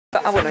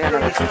Ah, bueno, ya no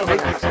lo he hecho.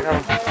 Venga, se acabó.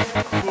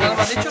 ¿No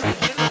me has dicho? ¡No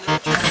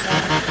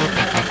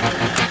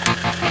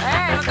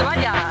te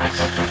vayas!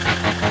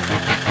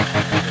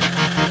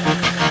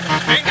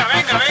 ¡Venga,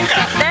 venga, venga!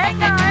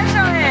 ¡Venga,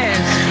 eso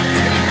es!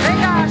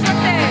 ¡Venga,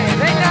 suerte!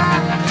 ¡Venga!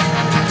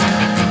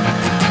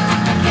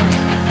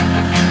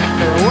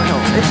 Pero bueno,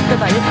 esto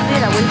parece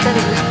la vuelta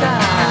de vista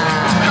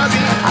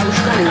a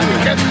Euskal.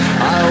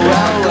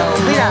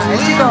 Mira,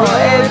 esto,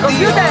 el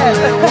computer.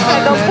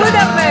 ¡El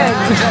computerman!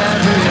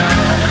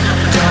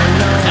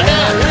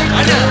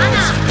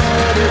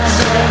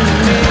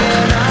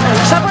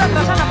 ¡Sal por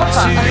atrás, Ana,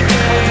 porfa!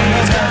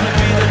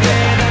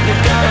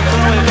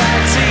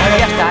 Bueno,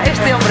 ya está,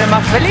 este hombre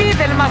más feliz,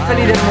 el más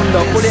feliz del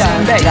mundo,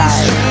 Julián, venga,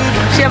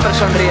 siempre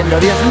sonriendo.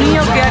 Dios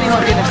mío, qué ánimo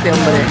tiene este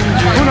hombre.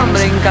 Un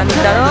hombre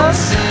encantador.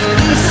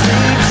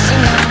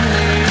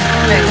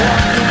 Venga.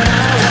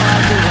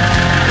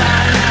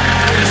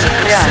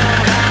 Julián.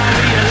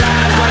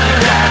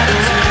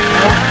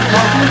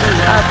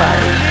 Apa.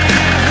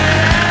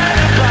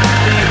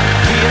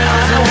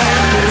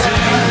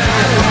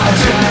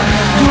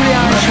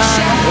 Julián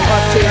Sanz,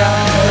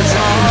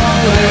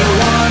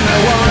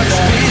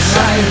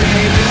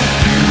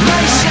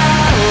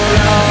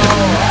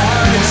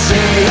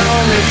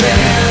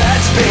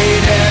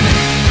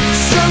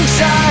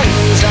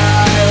 sometimes I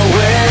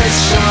wish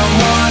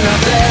someone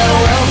up there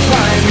will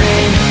find me.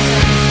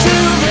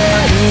 Till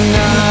then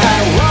I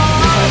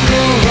walk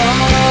alone.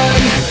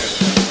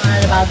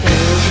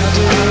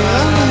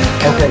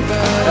 Oké,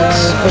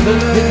 voor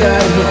dit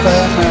jaar is het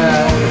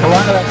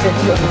belangrijk dat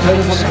hij op de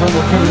tweede van de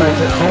 100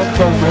 kilometer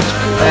voorkomen is.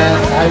 En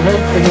hij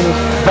weet inmiddels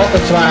dat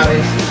het zwaar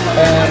is.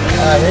 En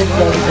hij weet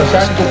dat het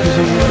waarschijnlijk op te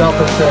zien dat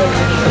het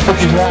een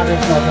stukje zwaar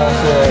is dan als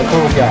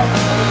vorig jaar.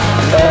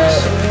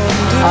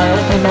 Hij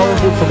heeft niet nodig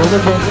dit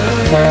verwonderd bent,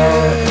 maar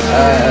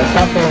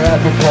Camper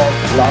heb ik wel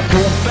laten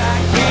doen.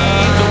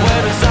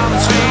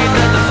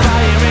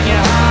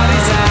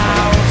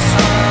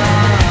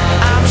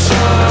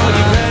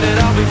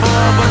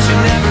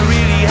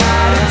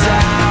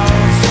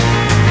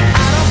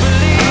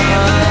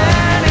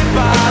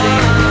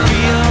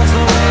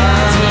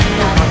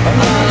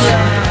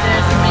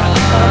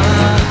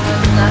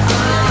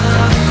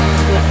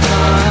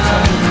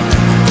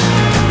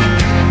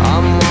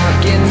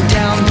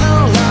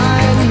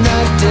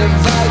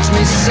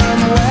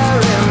 Somewhere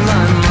in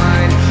my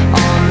mind,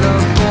 on the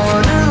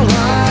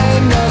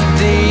borderline of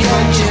the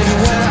edges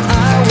where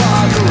I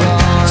walk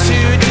along.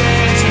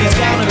 Today's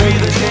gonna be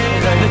the day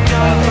that they're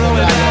gonna throw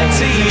it back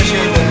to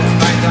you.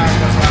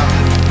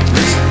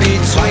 Read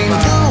between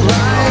the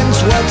lines,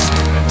 what's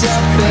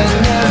up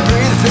and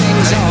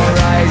everything's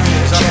alright.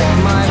 Check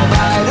my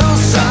vital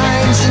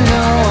signs and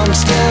know I'm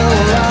still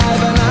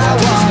alive and I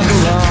walk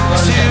along.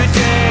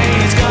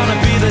 Today's gonna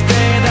be the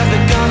day that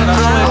they're gonna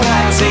throw it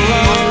back to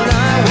you.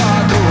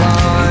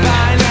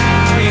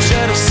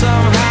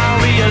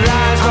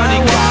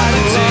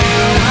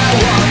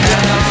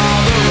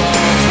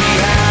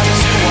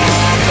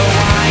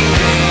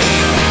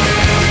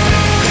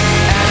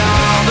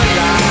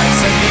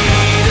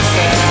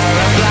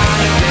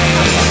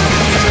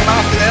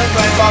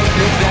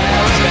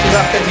 Ik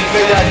dacht tegen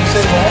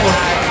 2700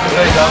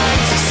 gereden had,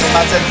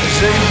 maar het zijn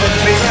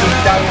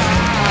 27.000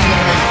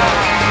 kilometer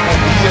en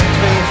hier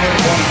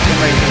 4200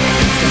 kilometer.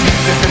 Dus niet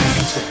te kunnen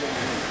fietsen.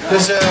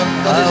 Dus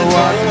dat is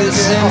het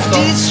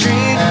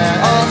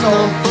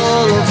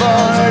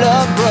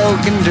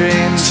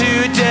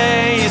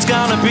Today is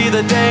gonna be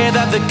the day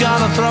that they're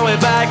gonna throw it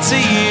back to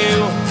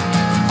you.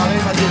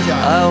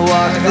 I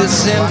walk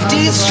this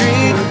empty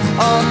street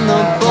on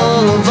the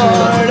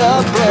boulevard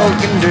of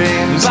broken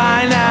dreams.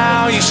 By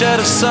now you should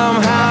have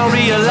somehow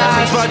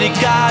realized what you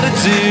gotta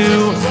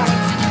do.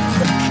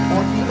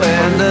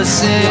 When the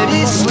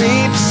city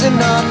sleeps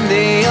and I'm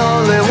the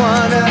only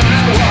one